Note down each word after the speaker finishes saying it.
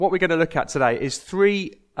what we're going to look at today is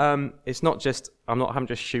three. It's not just I'm not having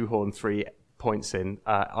just shoehorned 3 points in.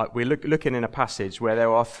 We're looking in a passage where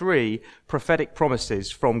there are 3 prophetic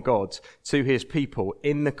promises from God to His people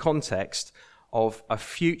in the context of a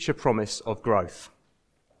future promise of growth.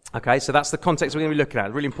 Okay, so that's the context we're going to be looking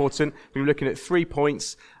at. Really important. We're looking at 3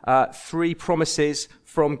 points, 3 promises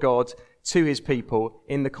from God to His people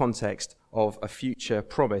in the context of a future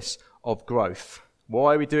promise of growth.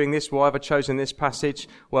 Why are we doing this? Why have I chosen this passage?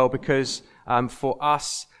 Well, because for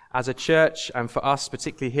us as a church, and for us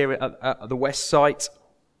particularly here at the West Site,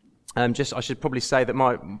 I should probably say that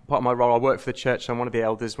part of my role, I work for the church. I'm one of the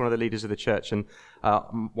elders, one of the leaders of the church, and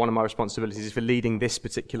one of my responsibilities is for leading this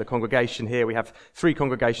particular congregation here. We have 3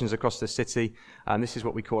 congregations across the city, and this is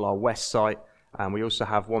what we call our West Site. And we also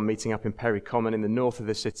have one meeting up in Perry Common in the north of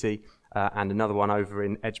the city, and another one over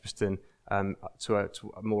in Edgbaston,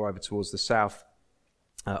 more over towards the south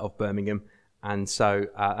of Birmingham. And so,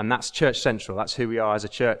 and that's Church Central. That's who we are as a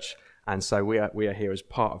church. And so we are here as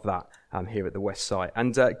part of that here at the West Site.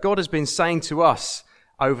 And God has been saying to us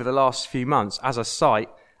over the last few months as a site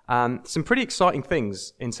some pretty exciting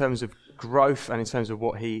things in terms of growth and in terms of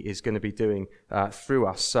what He is going to be doing through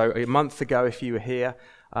us. So a month ago, if you were here,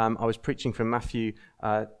 I was preaching from Matthew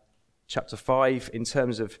chapter 5 in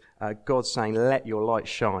terms of God saying, "Let your light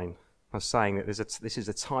shine." I was saying that this is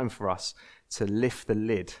a time for us to lift the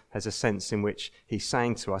lid. There's a sense in which He's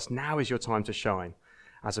saying to us, now is your time to shine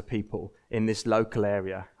as a people in this local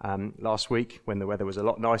area. Last week, when the weather was a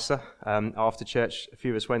lot nicer, after church, a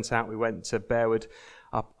few of us went out. We went to Bearwood,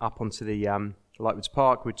 up onto the Lightwoods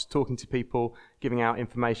Park. We were just talking to people, giving out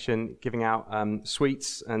information, giving out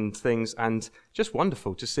sweets and things, and just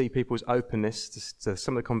wonderful to see people's openness to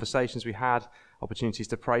some of the conversations we had, opportunities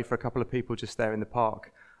to pray for a couple of people just there in the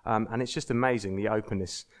park. And it's just amazing, the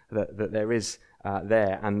openness that there is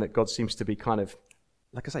there, and that God seems to be kind of,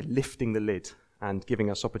 like I say, lifting the lid and giving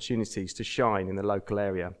us opportunities to shine in the local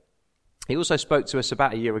area. He also spoke to us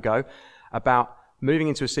about a year ago about moving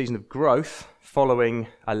into a season of growth following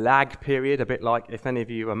a lag period, a bit like if any of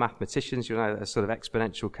you are mathematicians, you know a sort of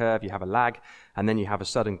exponential curve. You have a lag and then you have a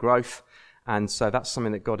sudden growth. And so that's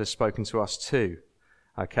something that God has spoken to us too.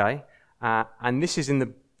 Okay? And this is in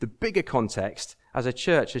the bigger context. As a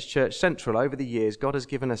church, as Church Central, over the years, God has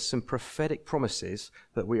given us some prophetic promises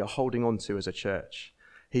that we are holding on to as a church.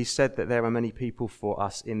 He said that there are many people for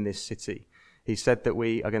us in this city. He said that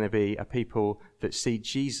we are going to be a people that see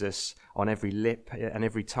Jesus on every lip and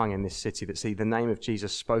every tongue in this city, that see the name of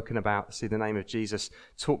Jesus spoken about, see the name of Jesus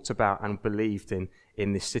talked about and believed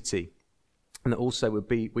in this city. And that also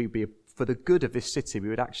we'd be for the good of this city. We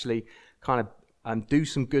would actually kind of do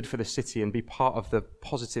some good for the city and be part of the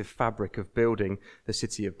positive fabric of building the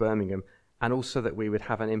city of Birmingham, and also that we would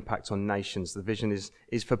have an impact on nations. The vision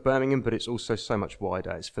is for Birmingham, but it's also so much wider.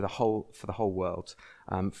 It's for the whole world,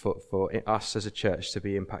 for us as a church to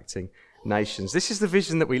be impacting nations. This is the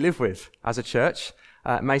vision that we live with as a church.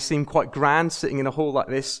 It may seem quite grand sitting in a hall like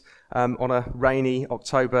this on a rainy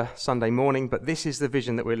October Sunday morning, but this is the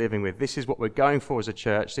vision that we're living with. This is what we're going for as a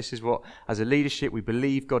church. This is what, as a leadership, we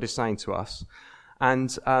believe God is saying to us.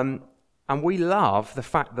 And we love the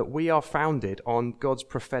fact that we are founded on God's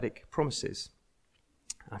prophetic promises.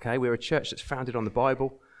 Okay, we're a church that's founded on the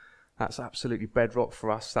Bible. That's absolutely bedrock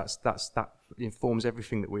for us. That informs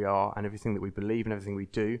everything that we are and everything that we believe and everything we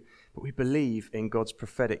do. But we believe in God's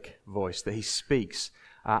prophetic voice, that He speaks.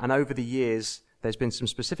 And over the years, there's been some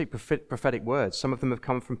specific prophetic words. Some of them have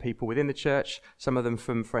come from people within the church, some of them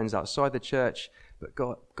from friends outside the church. But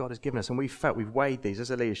God has given us, and we've weighed these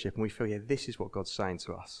as a leadership, and we feel, yeah, this is what God's saying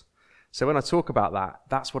to us. So when I talk about that,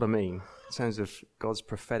 that's what I mean in terms of God's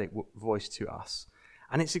prophetic voice to us.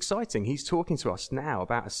 And it's exciting. He's talking to us now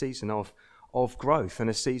about a season of growth and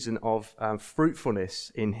a season of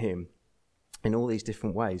fruitfulness in Him in all these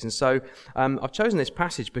different ways. And so I've chosen this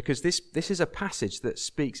passage because this is a passage that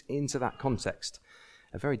speaks into that context,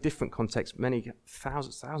 a very different context, many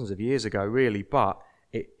thousands of years ago, really, but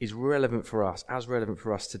it is relevant for us, as relevant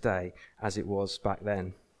for us today as it was back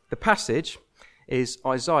then. The passage is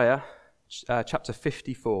Isaiah chapter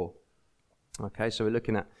 54. Okay, so we're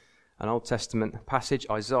looking at an Old Testament passage,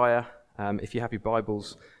 Isaiah. If you have your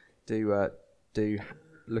Bibles, do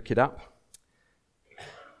look it up.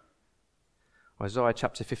 Isaiah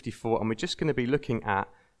chapter 54, and we're just going to be looking at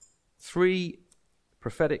 3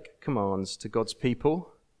 prophetic commands to God's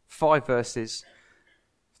people, 5 verses,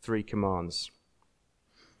 3 commands.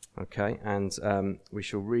 Okay, and we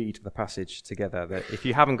shall read the passage together. If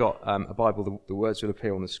you haven't got a Bible, the words will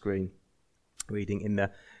appear on the screen, reading in the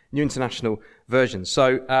New International Version.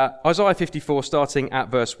 So Isaiah 54, starting at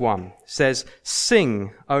verse 1, says,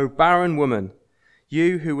 "Sing, O barren woman,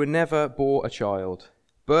 You who were never bore a child,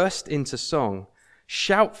 burst into song,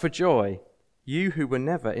 shout for joy, you who were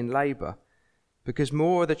never in labour, because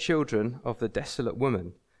more are the children of the desolate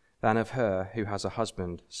woman than of her who has a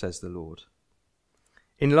husband, says the Lord.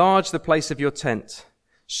 Enlarge the place of your tent,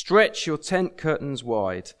 stretch your tent curtains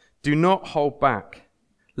wide, do not hold back.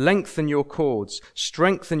 Lengthen your cords,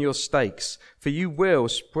 strengthen your stakes, for you will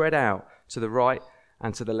spread out to the right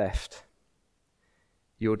and to the left.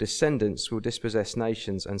 Your descendants will dispossess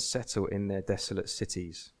nations and settle in their desolate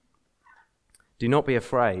cities. Do not be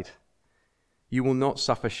afraid. You will not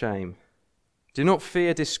suffer shame. Do not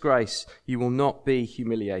fear disgrace. You will not be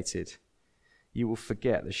humiliated. You will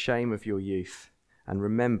forget the shame of your youth and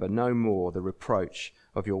remember no more the reproach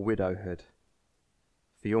of your widowhood.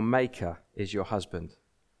 For your Maker is your husband.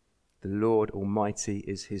 The Lord Almighty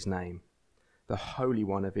is his name. The Holy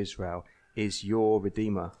One of Israel is your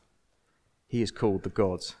Redeemer. He is called the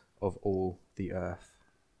God of all the earth.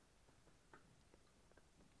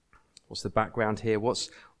 What's the background here? What's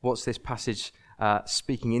this passage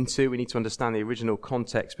speaking into? We need to understand the original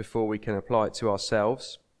context before we can apply it to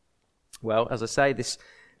ourselves. Well, as I say, this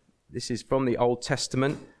is from the Old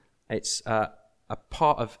Testament. It's a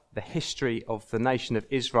part of the history of the nation of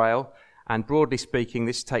Israel. And broadly speaking,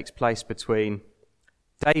 this takes place between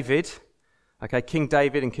David, King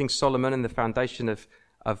David and King Solomon, and the foundation of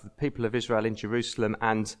the people of Israel in Jerusalem,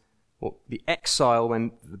 and the exile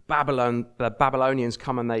when the Babylonians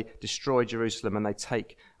come and they destroy Jerusalem and they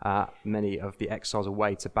take many of the exiles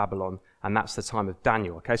away to Babylon, and that's the time of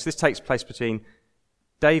Daniel. So this takes place between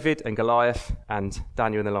David and Goliath and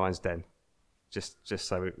Daniel in the lion's den. Just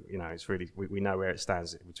so it's really we know where it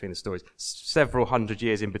stands between the stories. Several hundred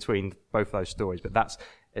years in between both those stories, but that's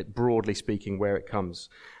it, broadly speaking, where it comes.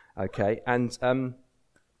 And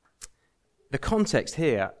the context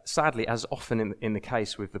here, sadly, as often in the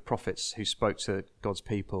case with the prophets who spoke to God's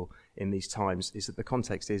people in these times, is that the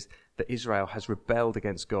context is that Israel has rebelled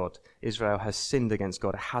against God. Israel has sinned against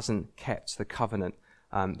God. It hasn't kept the covenant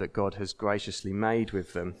that God has graciously made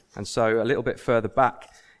with them. And so a little bit further back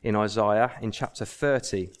in Isaiah, in chapter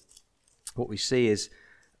 30, what we see is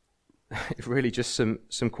really just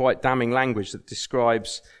some quite damning language that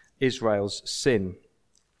describes Israel's sin.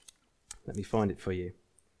 Let me find it for you.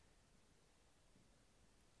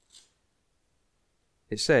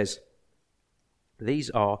 It says, this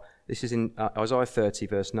is in Isaiah 30,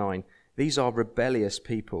 verse 9, these are rebellious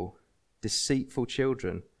people, deceitful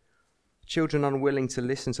children unwilling to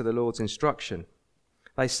listen to the Lord's instruction.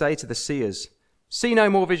 They say to the seers, see no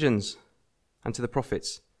more visions, and to the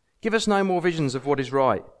prophets, give us no more visions of what is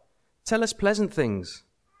right. Tell us pleasant things,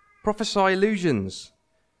 prophesy illusions.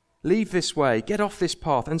 Leave this way, get off this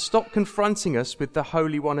path, and stop confronting us with the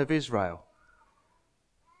Holy One of Israel.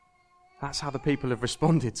 That's how the people have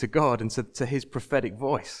responded to God and to his prophetic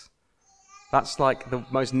voice. That's like the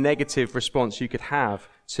most negative response you could have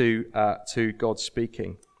to God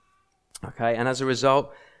speaking. And as a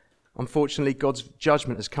result, unfortunately, God's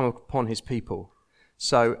judgment has come upon his people.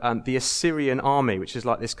 So the Assyrian army, which is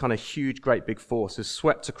like this kind of huge, great big force, has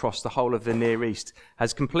swept across the whole of the Near East,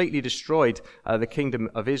 has completely destroyed the kingdom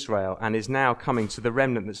of Israel, and is now coming to the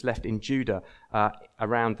remnant that's left in Judah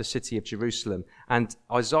around the city of Jerusalem. And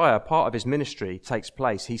Isaiah, part of his ministry, takes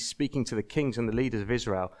place. He's speaking to the kings and the leaders of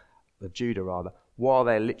Israel, of Judah rather, while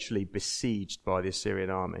they're literally besieged by the Assyrian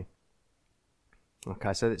army.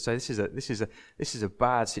 So this is a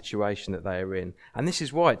bad situation that they are in, and this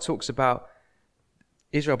is why it talks about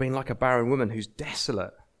Israel being like a barren woman who's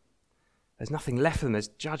desolate. There's nothing left of them. There's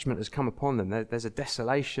judgment has come upon them. There's a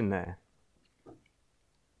desolation there.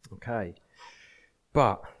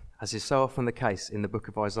 But, as is so often the case in the book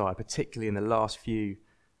of Isaiah, particularly in the last few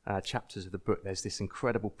chapters of the book, there's this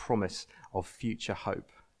incredible promise of future hope.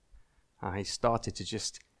 He started to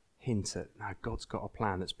just hint at, no, God's got a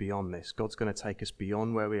plan that's beyond this. God's going to take us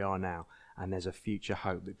beyond where we are now, and there's a future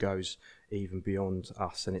hope that goes even beyond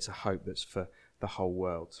us, and it's a hope that's for the whole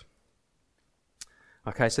world.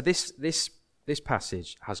 So this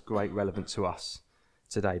passage has great relevance to us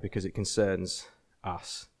today because it concerns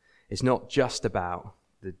us. It's not just about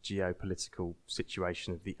the geopolitical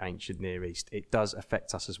situation of the ancient Near East. It does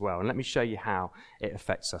affect us as well. And let me show you how it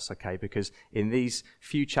affects us, because in these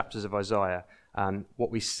few chapters of Isaiah, what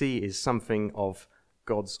we see is something of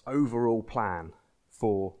God's overall plan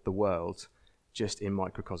for the world, just in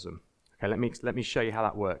microcosm. Let me show you how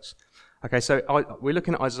that works. So we're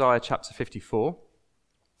looking at Isaiah chapter 54.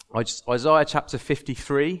 Isaiah chapter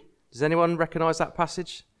 53. Does anyone recognize that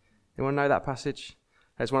passage? Anyone know that passage?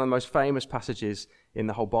 It's one of the most famous passages in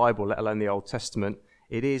the whole Bible, let alone the Old Testament.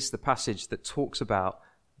 It is the passage that talks about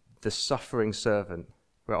the suffering servant,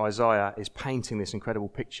 where Isaiah is painting this incredible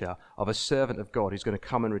picture of a servant of God who's going to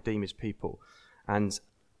come and redeem his people. And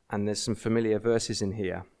there's some familiar verses in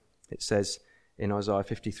here. It says in Isaiah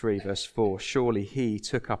 53 verse 4, "Surely he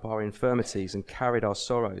took up our infirmities and carried our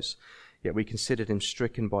sorrows, yet we considered him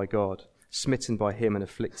stricken by God, smitten by him and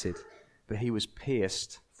afflicted. But he was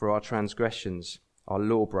pierced for our transgressions," our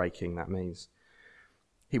law-breaking, that means.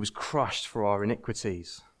 "He was crushed for our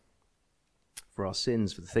iniquities," for our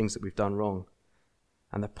sins, for the things that we've done wrong.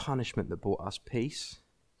 "And the punishment that brought us peace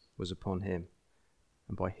was upon him.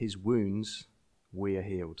 And by his wounds we are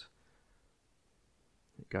healed."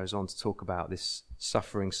 It goes on to talk about this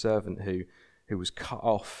suffering servant who was cut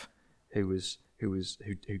off, who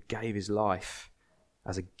gave his life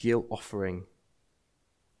as a guilt offering,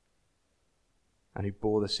 and who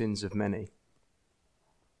bore the sins of many.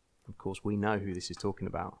 Of course, we know who this is talking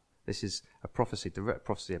about. This is a prophecy, direct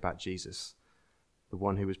prophecy about Jesus, the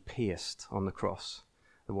one who was pierced on the cross,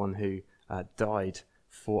 the one who died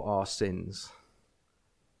for our sins.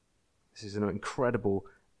 This is an incredible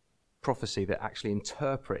prophecy that actually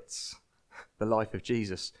interprets the life of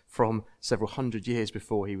Jesus from several hundred years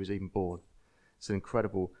before he was even born. It's an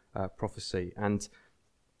incredible prophecy. And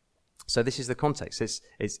so this is the context.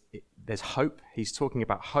 There's hope. He's talking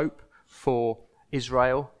about hope for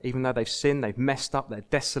Israel. Even though they've sinned, they've messed up, they're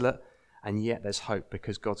desolate, and yet there's hope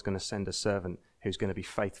because God's going to send a servant who's going to be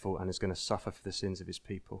faithful and is going to suffer for the sins of his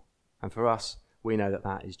people. And for us, we know that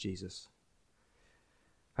that is Jesus.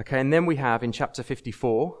 Okay, and then we have in chapter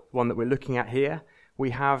 54, the one that we're looking at here, we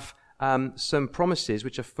have some promises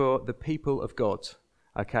which are for the people of God.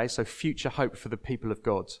 Okay, so future hope for the people of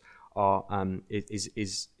God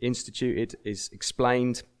is instituted, is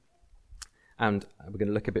explained, and we're going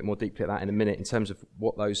to look a bit more deeply at that in a minute in terms of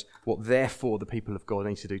what therefore the people of God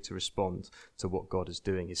need to do to respond to what God is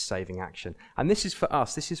doing, his saving action. And this is for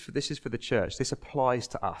us, this is for the church, this applies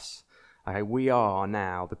to us. Okay, we are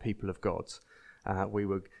now the people of God. We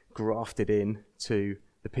were grafted in to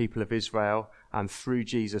the people of Israel, and through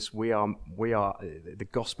Jesus the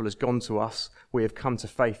gospel has gone to us. We have come to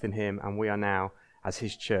faith in him, and we are now, as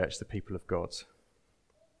his church, the people of God.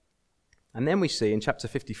 And then we see in chapter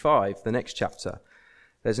 55, the next chapter,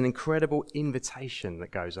 there's an incredible invitation that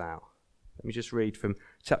goes out. Let me just read from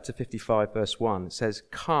chapter 55, verse 1. It says,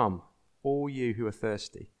 "Come, all you who are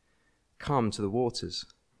thirsty, come to the waters.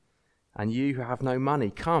 And you who have no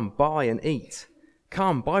money, come, buy and eat.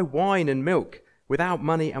 Come, buy wine and milk, without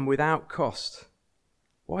money and without cost.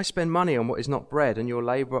 Why spend money on what is not bread, and your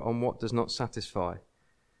labour on what does not satisfy?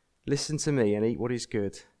 Listen to me and eat what is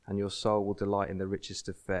good, and your soul will delight in the richest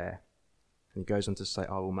of fare." And he goes on to say,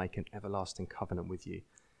 "I will make an everlasting covenant with you."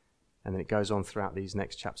 And then it goes on throughout these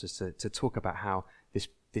next chapters to talk about how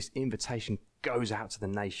this invitation goes out to the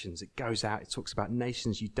nations. It goes out, it talks about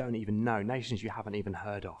nations you don't even know, nations you haven't even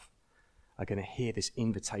heard of, are going to hear this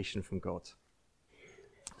invitation from God.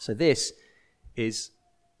 So this is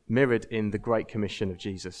mirrored in the Great Commission of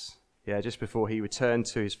Jesus. Yeah, just before he returned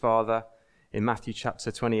to his Father in Matthew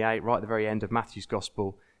chapter 28, right at the very end of Matthew's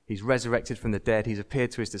Gospel, he's resurrected from the dead, he's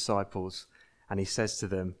appeared to his disciples, and he says to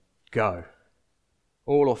them, "Go.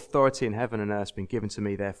 All authority in heaven and earth has been given to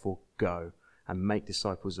me, therefore go and make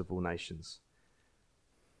disciples of all nations."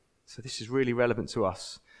 So this is really relevant to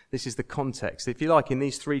us. This is the context. If you like, in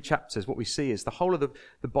these 3 chapters, what we see is the whole of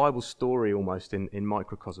the Bible story almost in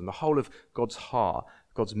microcosm, the whole of God's heart,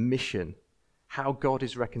 God's mission, how God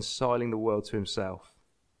is reconciling the world to himself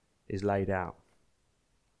is laid out.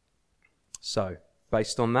 So,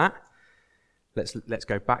 based on that, let's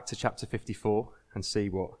go back to chapter 54 and see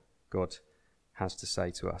what God has to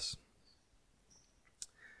say to us.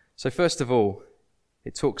 So first of all,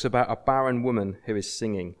 it talks about a barren woman who is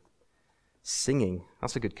singing. Singing,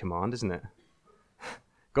 that's a good command, isn't it?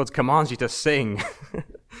 God commands you to sing.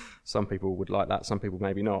 Some people would like that, some people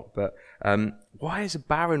maybe not. But why is a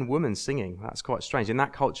barren woman singing? That's quite strange. In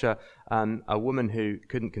that culture, a woman who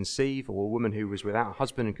couldn't conceive, or a woman who was without a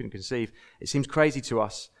husband and couldn't conceive, it seems crazy to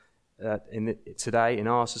us today in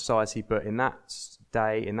our society, but in that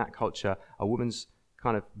day, in that culture, a woman's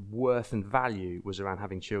kind of worth and value was around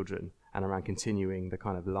having children and around continuing the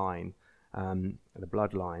kind of line, the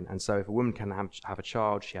bloodline. And so if a woman can have a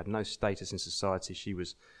child, she had no status in society. She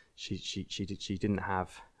didn't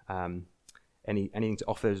have anything to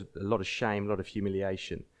offer. There's a lot of shame, a lot of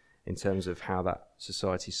humiliation in terms of how that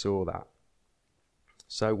society saw that.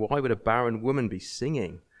 So why would a barren woman be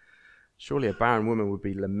singing? Surely a barren woman would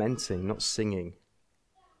be lamenting, not singing.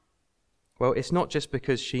 Well, it's not just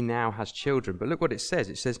because she now has children, but look what it says.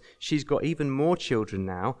 It says she's got even more children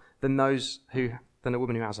now than a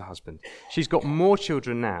woman who has a husband. She's got more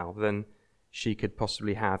children now than she could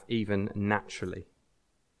possibly have even naturally.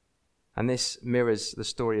 And this mirrors the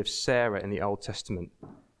story of Sarah in the Old Testament,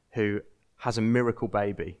 who has a miracle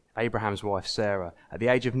baby, Abraham's wife Sarah. At the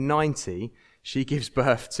age of 90, she gives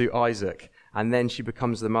birth to Isaac, and then she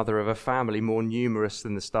becomes the mother of a family more numerous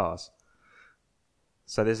than the stars.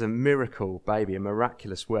 So there's a miracle baby, a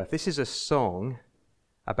miraculous birth. This is a song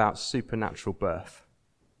about supernatural birth.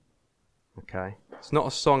 Okay? It's not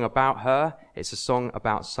a song about her, it's a song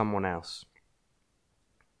about someone else.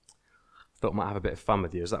 Thought I might have a bit of fun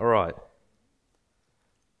with you. Is that all right?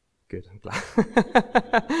 Good. I'm glad.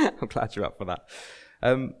 I'm glad you're up for that.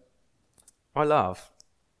 I love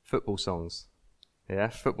football songs. Yeah,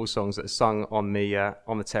 football songs that are sung on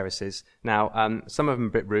the terraces. Now, some of them are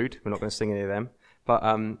a bit rude. We're not going to sing any of them. But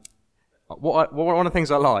one of the things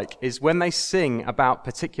I like is when they sing about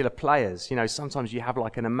particular players. You know, sometimes you have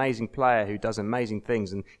like an amazing player who does amazing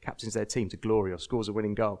things and captains their team to glory or scores a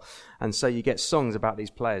winning goal. And so you get songs about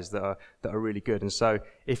these players that are really good. And so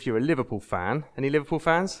if you're a Liverpool fan, any Liverpool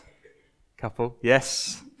fans? Couple?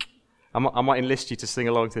 Yes. I might enlist you to sing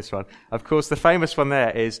along to this one. Of course, the famous one there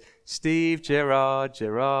is Steve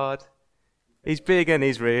Gerrard. He's big and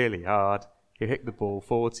he's really hard. He hit the ball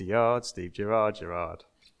 40 yards, Steve Gerrard.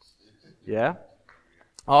 Yeah?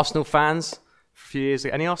 Arsenal fans, a few years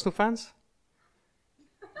ago. Any Arsenal fans?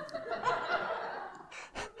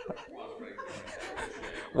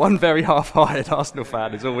 One very half-hearted Arsenal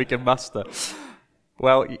fan is all we can muster.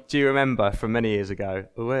 Well, do you remember from many years ago?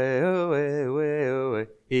 Away, away, away, away.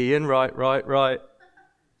 Ian, right.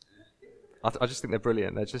 I just think they're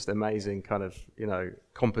brilliant. They're just amazing kind of,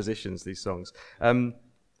 compositions, these songs.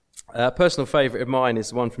 A personal favourite of mine is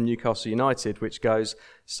the one from Newcastle United, which goes,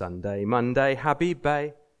 Sunday, Monday, Habib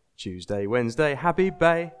Beye. Tuesday, Wednesday, Habib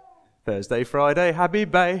Beye. Thursday, Friday,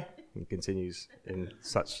 Habib Beye. And continues in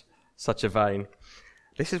such a vein.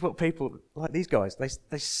 This is what people, like these guys,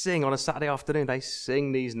 they sing on a Saturday afternoon. They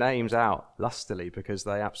sing these names out lustily because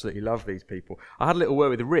they absolutely love these people. I had a little word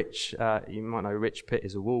with Rich. You might know Rich Pitt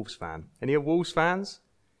is a Wolves fan. Any Wolves fans?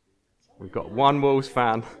 We've got one Wolves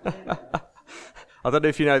fan. I don't know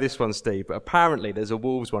if you know this one, Steve, but apparently there's a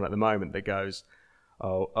Wolves one at the moment that goes,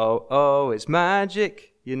 oh, it's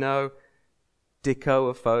magic, Dicko,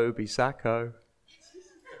 Aphobie, Sacco.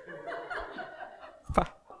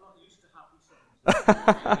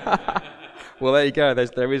 Well, there you go.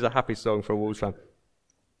 There is a happy song for a Wolves fan.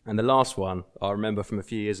 And the last one I remember from a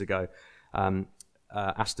few years ago,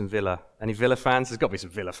 Aston Villa. Any Villa fans? There's got to be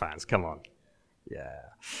some Villa fans. Come on. Yeah.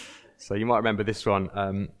 So you might remember this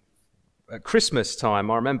one. At Christmas time,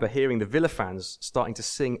 I remember hearing the Villa fans starting to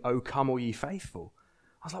sing "O Come All Ye Faithful."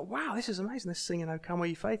 I was like, wow, this is amazing. They're singing "O Come All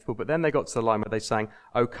Ye Faithful." But then they got to the line where they sang,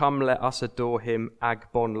 "O come, let us adore him,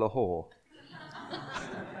 Agbon Lahore."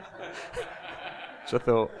 So I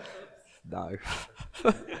thought, no.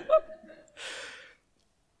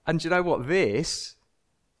 And you know what? This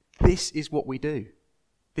is what we do.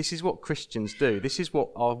 This is what Christians do. This is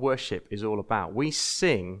what our worship is all about. We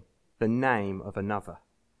sing the name of another.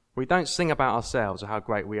 We don't sing about ourselves or how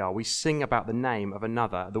great we are. We sing about the name of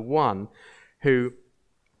another, the one who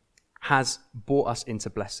has brought us into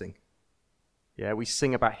blessing. Yeah, we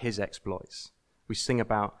sing about his exploits. We sing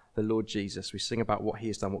about the Lord Jesus. We sing about what he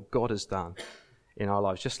has done, what God has done in our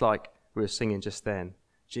lives. Just like we were singing just then,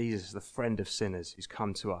 Jesus, the friend of sinners who's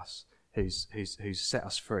come to us, who's set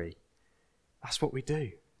us free. That's what we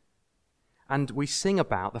do. And we sing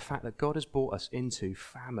about the fact that God has brought us into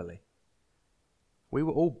family. We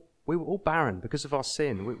were all barren because of our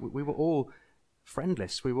sin. We were all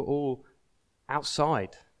friendless. We were all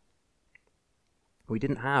outside. We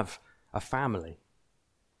didn't have a family.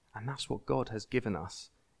 And that's what God has given us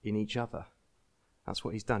in each other. That's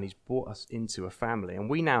what he's done. He's brought us into a family. And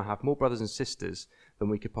we now have more brothers and sisters than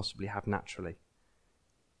we could possibly have naturally.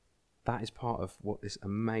 That is part of what this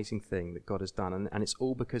amazing thing that God has done. And it's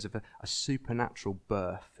all because of a supernatural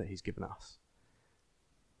birth that he's given us.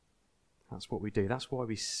 That's what we do. That's why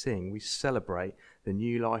we sing. We celebrate the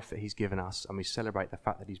new life that he's given us, and we celebrate the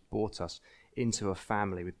fact that he's brought us into a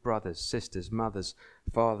family with brothers, sisters, mothers,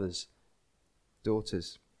 fathers,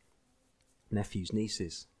 daughters, nephews,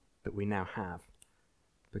 nieces that we now have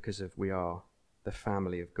because of we are the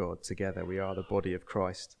family of God together. We are the body of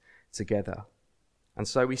Christ together. And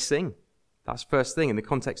so we sing. That's the first thing. In the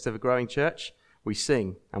context of a growing church, we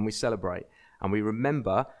sing and we celebrate and we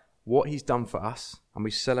remember what he's done for us, and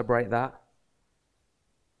we celebrate that.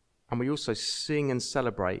 And we also sing and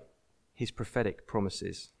celebrate his prophetic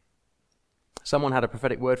promises. Someone had a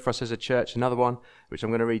prophetic word for us as a church, another one, which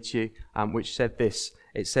I'm going to read to you, which said this.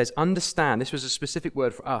 It says, understand, this was a specific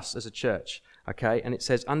word for us as a church, okay? And it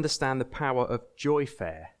says, understand the power of joy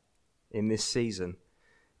fair in this season.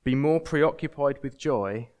 Be more preoccupied with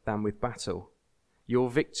joy than with battle. Your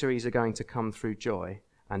victories are going to come through joy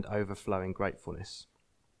and overflowing gratefulness.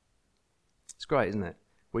 It's great, isn't it?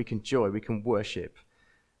 We can joy, we can worship,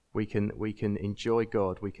 we can enjoy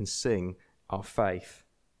God, we can sing our faith.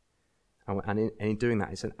 And in doing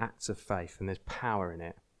that, it's an act of faith, and there's power in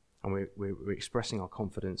it. And we're expressing our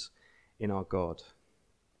confidence in our God.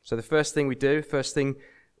 So the first thing we do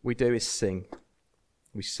is sing.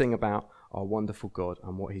 We sing about our wonderful God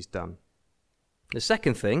and what he's done. The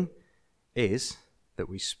second thing is that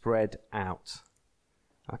we spread out.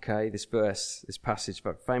 Okay, this passage,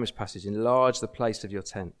 famous passage, enlarge the place of your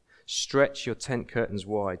tent. Stretch your tent curtains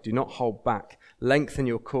wide. Do not hold back. Lengthen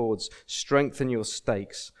your cords. Strengthen your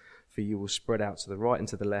stakes. For you will spread out to the right and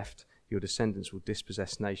to the left. Your descendants will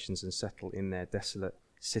dispossess nations and settle in their desolate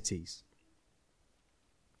cities.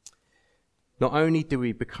 Not only do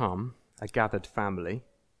we become a gathered family,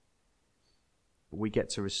 but we get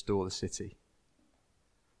to restore the city.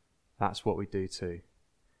 That's what we do too.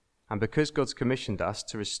 And because God's commissioned us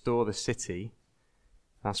to restore the city,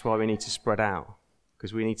 that's why we need to spread out,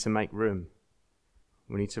 because we need to make room.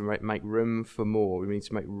 We need to make room for more. We need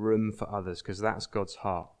to make room for others, because that's God's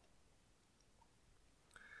heart.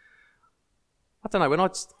 I don't know, I'm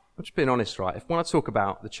just being honest, right? When I talk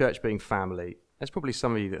about the church being family, there's probably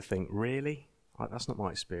some of you that think, really? That's not my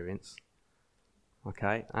experience.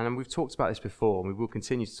 Okay? And we've talked about this before, and we will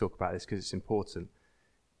continue to talk about this because it's important.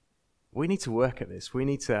 We need to work at this. We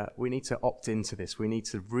need to opt into this. We need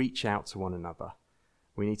to reach out to one another.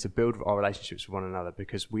 We need to build our relationships with one another,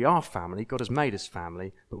 because we are family. God has made us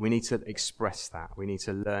family, but we need to express that. We need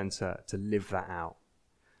to learn to live that out.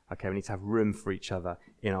 Okay, we need to have room for each other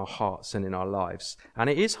in our hearts and in our lives. And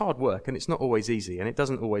it is hard work, and it's not always easy, and it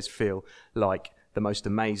doesn't always feel like the most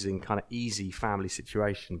amazing kind of easy family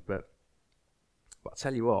situation. But I'll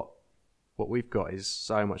tell you what we've got is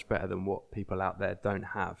so much better than what people out there don't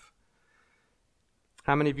have.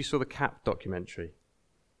 How many of you saw the CAP documentary?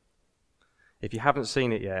 If you haven't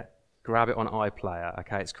seen it yet, grab it on iPlayer.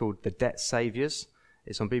 Okay, it's called The Debt Saviours.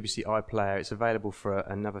 It's on BBC iPlayer. It's available for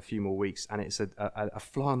another few more weeks, and it's a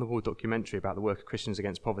fly-on-the-wall documentary about the work of Christians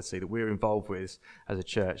Against Poverty that we're involved with as a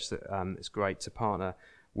church that it's great to partner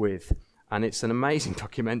with. And it's an amazing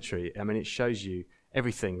documentary. I mean, it shows you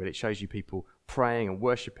everything, but it shows you people praying and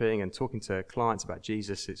worshipping and talking to clients about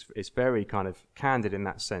Jesus. It's very kind of candid in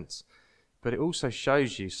that sense. But it also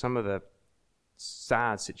shows you some of the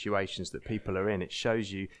sad situations that people are in. It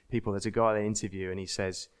shows you people, there's a guy they interview, and he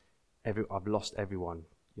says, I've lost everyone.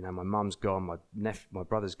 You know, my mum's gone, my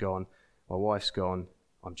brother's gone, my wife's gone,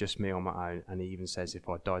 I'm just me on my own. And he even says, if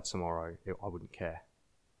I died tomorrow, I wouldn't care.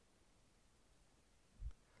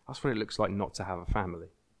 That's what it looks like not to have a family.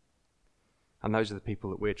 And those are the people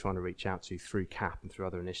that we're trying to reach out to through CAP and through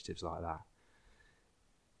other initiatives like that.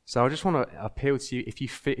 So I just want to appeal to you, if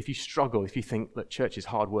you struggle, if you think that church is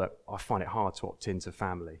hard work, I find it hard to opt into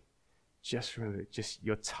family. Just remember,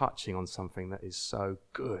 you're touching on something that is so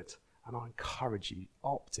good. And I encourage you,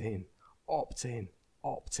 opt in, opt in,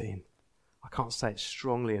 opt in. I can't say it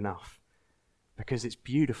strongly enough, because it's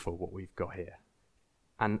beautiful what we've got here.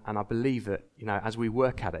 And I believe that, you know, as we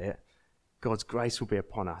work at it, God's grace will be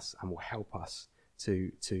upon us and will help us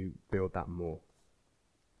to build that more.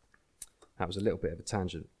 That was a little bit of a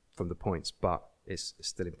tangent from the points, but it's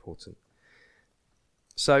still important.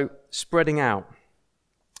 So, spreading out.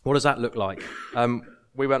 What does that look like?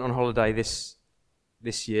 We went on holiday this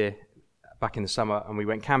year, back in the summer, and we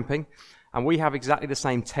went camping. And we have exactly the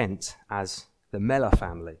same tent as the Mellor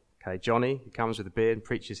family. Okay, Johnny, who comes with a beard and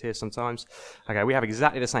preaches here sometimes. Okay, we have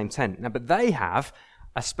exactly the same tent. Now, but they have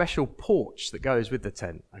a special porch that goes with the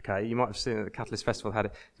tent. Okay, you might have seen at the Catalyst Festival had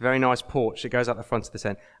a very nice porch that goes out the front of the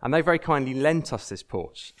tent. And they very kindly lent us this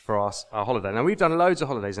porch for our holiday. Now, we've done loads of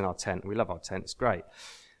holidays in our tent. We love our tent. It's great.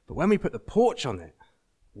 But when we put the porch on it,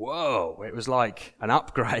 whoa, it was like an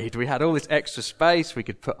upgrade. We had all this extra space. We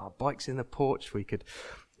could put our bikes in the porch. We could,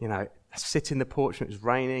 you know, sit in the porch when it was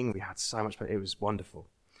raining. We had so much, it was wonderful.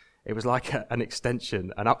 It was like an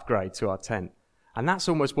extension, an upgrade to our tent. And that's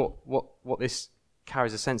almost what this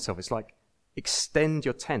carries a sense of. It's like, extend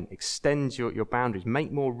your tent, extend your boundaries,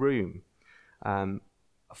 make more room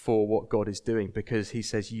for what God is doing, because he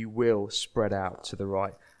says you will spread out to the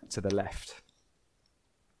right, to the left.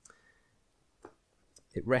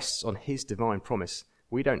 It rests on his divine promise.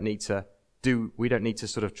 We don't need to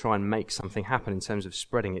sort of try and make something happen in terms of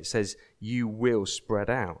spreading. It says you will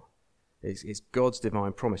spread out. It's God's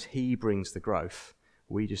divine promise. He brings the growth.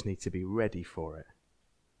 We just need to be ready for it.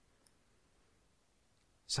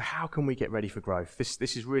 So how can we get ready for growth?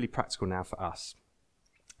 This is really practical now for us.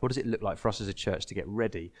 What does it look like for us as a church to get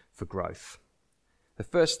ready for growth? The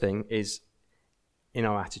first thing is in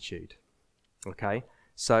our attitude. Okay?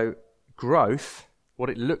 So growth, what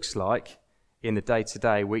it looks like in the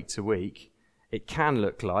day-to-day, week-to-week, it can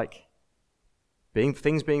look like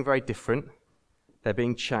things being very different. They're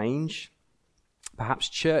being changed. Perhaps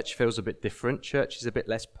church feels a bit different. Church is a bit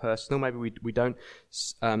less personal. Maybe we don't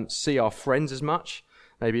see our friends as much.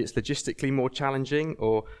 Maybe it's logistically more challenging,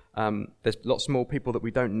 or there's lots more people that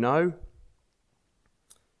we don't know.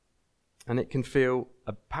 And it can feel,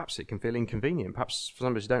 perhaps it can feel inconvenient. Perhaps for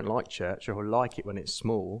some of us who don't like church or who like it when it's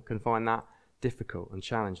small can find that difficult and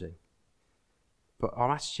challenging. But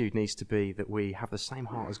our attitude needs to be that we have the same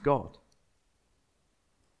heart as God.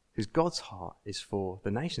 Because God's heart is for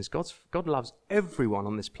the nations. God loves everyone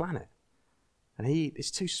on this planet. And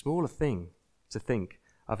it's too small a thing to think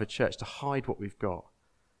of a church to hide what we've got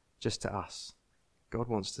just to us. God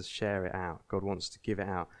wants to share it out. God wants to give it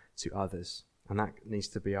out to others. And that needs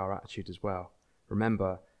to be our attitude as well.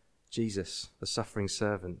 Remember, Jesus, the suffering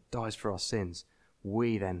servant, dies for our sins.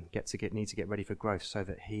 We then need to get ready for growth so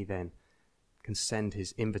that he then can send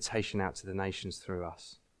his invitation out to the nations through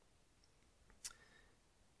us.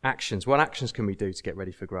 Actions. What actions can we do to get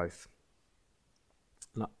ready for growth?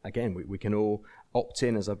 Again, we can all opt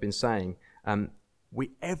in, as I've been saying.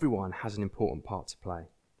 Everyone has an important part to play.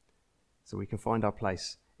 So we can find our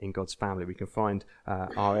place in God's family. We can find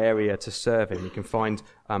our area to serve in. We can find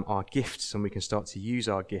our gifts, and we can start to use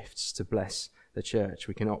our gifts to bless the church.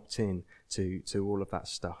 We can opt in to all of that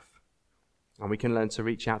stuff. And we can learn to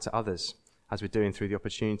reach out to others, as we're doing through the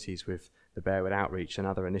opportunities with the Bearwood Outreach and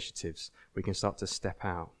other initiatives. We can start to step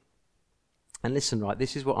out. And listen, right,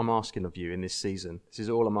 this is what I'm asking of you in this season. This is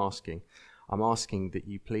all I'm asking. I'm asking that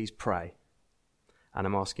you please pray. And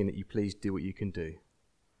I'm asking that you please do what you can do.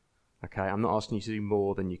 Okay, I'm not asking you to do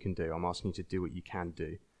more than you can do. I'm asking you to do what you can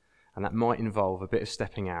do. And that might involve a bit of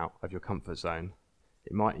stepping out of your comfort zone.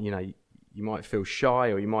 It might, you might feel shy,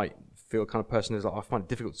 or you might feel a kind of person who's like, I find it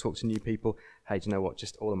difficult to talk to new people. Hey, do you know what?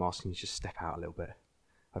 Just all I'm asking is just step out a little bit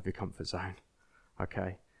of your comfort zone.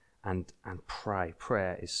 Okay? And pray.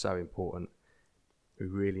 Prayer is so important. We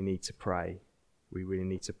really need to pray. We really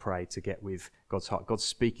need to pray to get with God's heart. God's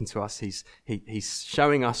speaking to us. He's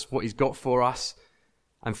showing us what he's got for us.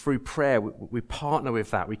 And through prayer, we partner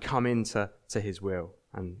with that. We come into his will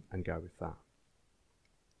and go with that.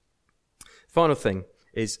 Final thing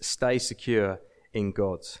is stay secure in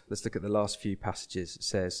God. Let's look at the last few passages. It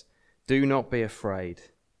says, do not be afraid.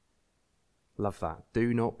 Love that.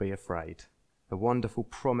 Do not be afraid. The wonderful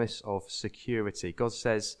promise of security. God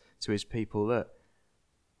says to his people, look,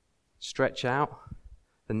 stretch out.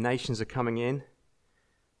 The nations are coming in.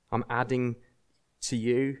 I'm adding to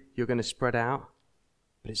you. You're going to spread out.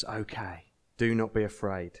 But it's okay. Do not be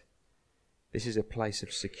afraid. This is a place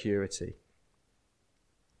of security.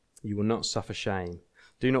 You will not suffer shame.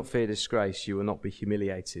 Do not fear disgrace. You will not be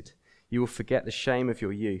humiliated. You will forget the shame of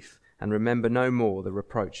your youth and remember no more the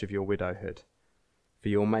reproach of your widowhood. For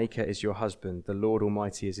your Maker is your husband. The Lord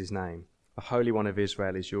Almighty is his name. The Holy One of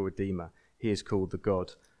Israel is your Redeemer. He is called the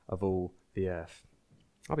God of all the earth.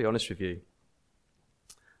 I'll be honest with you.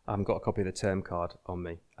 I haven't got a copy of the term card on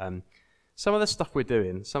me. Some of the stuff we're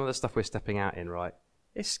doing, some of the stuff we're stepping out in, right,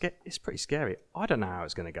 it's pretty scary. I don't know how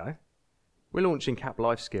it's going to go. We're launching CAP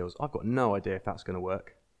Life Skills. I've got no idea if that's going to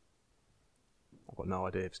work. I've got no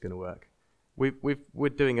idea if it's going to work. We're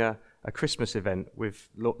doing a Christmas event with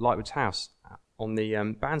Lightwood's House on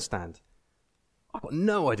the bandstand. I've got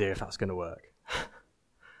no idea if that's going to work.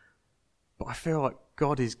 But I feel like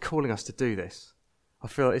God is calling us to do this. I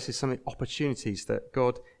feel like this is some opportunities that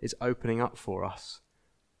God is opening up for us.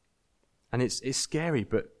 And it's scary,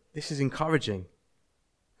 but this is encouraging.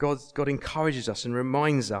 God encourages us and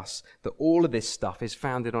reminds us that all of this stuff is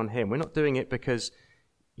founded on him. We're not doing it because,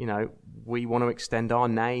 we want to extend our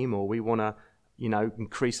name, or we want to,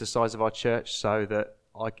 increase the size of our church so that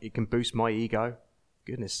it can boost my ego.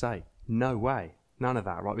 Goodness sake, no way. None of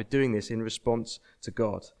that, right? We're doing this in response to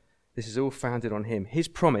God. This is all founded on him. His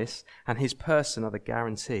promise and his person are the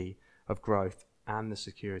guarantee of growth and the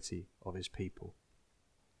security of his people.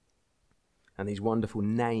 And these wonderful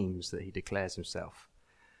names that he declares himself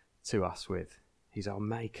to us with. He's our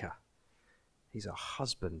Maker. He's our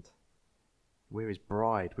husband. We're his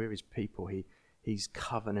bride. We're his people. He's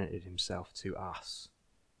covenanted himself to us.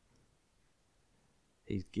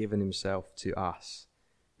 He's given himself to us.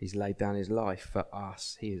 He's laid down his life for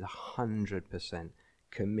us. He is 100%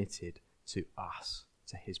 committed to us,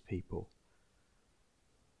 to his people.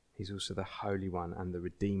 He's also the Holy One and the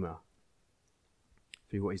Redeemer.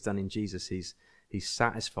 Through what he's done in Jesus, he's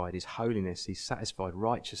satisfied his holiness, he's satisfied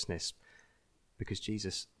righteousness, because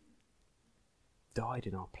Jesus died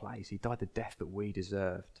in our place. He died the death that we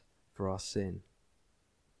deserved for our sin.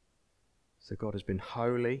 So God has been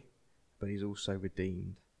holy, but he's also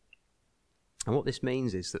redeemed. And what this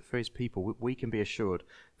means is that for his people, we can be assured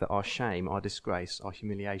that our shame, our disgrace, our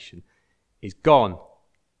humiliation is gone.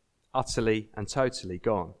 Utterly and totally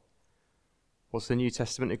gone. What's the New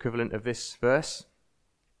Testament equivalent of this verse?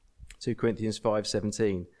 2 Corinthians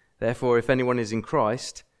 5:17. Therefore, if anyone is in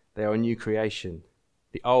Christ, they are a new creation.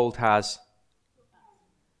 The old has,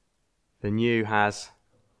 the new has.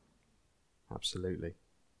 Absolutely.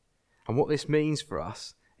 And what this means for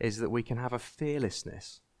us is that we can have a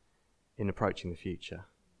fearlessness in approaching the future.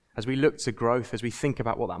 As we look to growth, as we think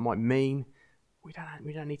about what that might mean, we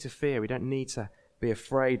don't need to fear. We don't need to be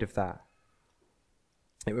afraid of that.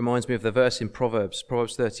 It reminds me of the verse in Proverbs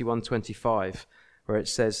 31:25, where it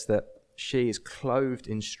says that she is clothed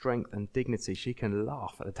in strength and dignity. She can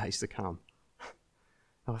laugh at the days to come.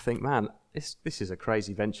 And I think, man, this is a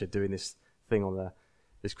crazy venture doing this thing on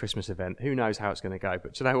this Christmas event. Who knows how it's going to go?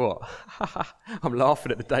 But do you know what? I'm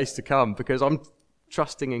laughing at the days to come because I'm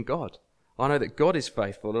trusting in God. I know that God is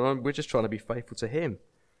faithful, and we're just trying to be faithful to him.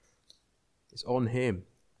 It's on him.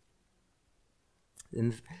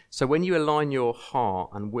 And so when you align your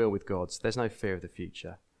heart and will with God's, there's no fear of the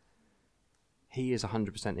future. He is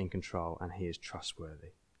 100% in control, and he is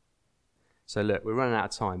trustworthy. So look, we're running out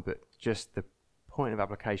of time, but just the point of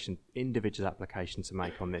application, individual application to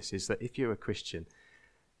make on this is that if you're a Christian,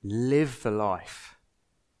 live the life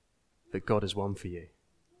that God has won for you.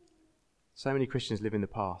 So many Christians live in the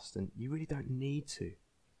past, and you really don't need to.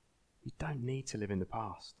 You don't need to live in the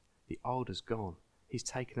past. The old is gone. He's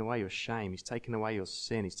taken away your shame. He's taken away your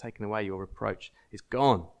sin. He's taken away your reproach. It's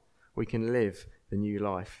gone. We can live the new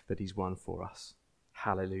life that he's won for us.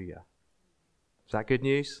 Hallelujah. Is that good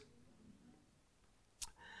news?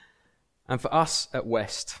 And for us at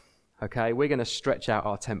West, okay, we're going to stretch out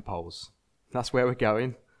our tent poles. That's where we're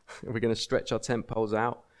going. We're going to stretch our tent poles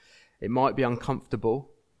out. It might be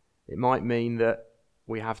uncomfortable. It might mean that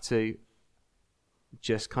we have to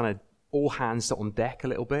just kind of all hands on deck a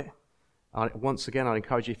little bit. Once again, I'd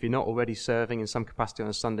encourage you, if you're not already serving in some capacity on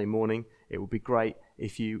a Sunday morning, it would be great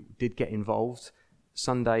if you did get involved.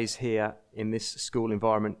 Sundays here in this school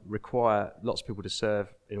environment require lots of people to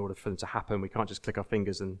serve in order for them to happen. We can't just click our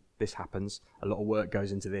fingers and this happens. A lot of work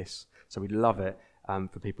goes into this. So we'd love it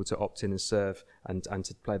for people to opt in and serve and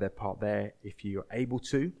to play their part there if you're able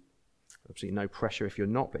to. Absolutely no pressure if you're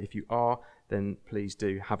not, but if you are, then please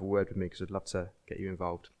do have a word with me because I'd love to get you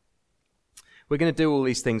involved. We're going to do all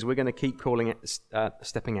these things. We're going to keep calling it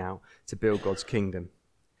stepping out to build God's kingdom.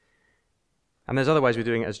 And there's other ways we're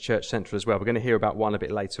doing it as Church Central as well. We're going to hear about one a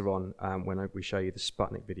bit later on when we show you the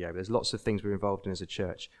Sputnik video. But there's lots of things we're involved in as a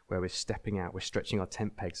church where we're stepping out, we're stretching our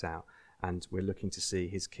tent pegs out, and we're looking to see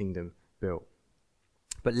his kingdom built.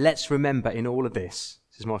 But let's remember in all of this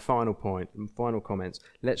is my final point, final comments,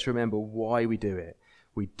 let's remember why we do it.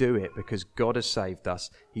 We do it because God has saved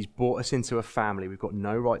us. He's brought us into a family we've got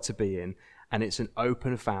no right to be in, and it's an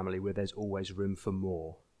open family where there's always room for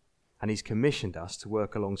more. And he's commissioned us to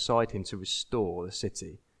work alongside him to restore the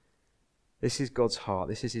city. This is God's heart,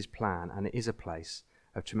 this is his plan, and it is a place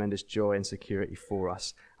of tremendous joy and security for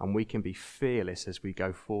us, and we can be fearless as we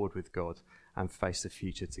go forward with God and face the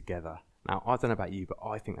future together. Now, I don't know about you, but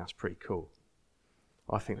I think that's pretty cool.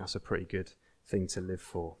 I think that's a pretty good thing to live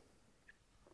for.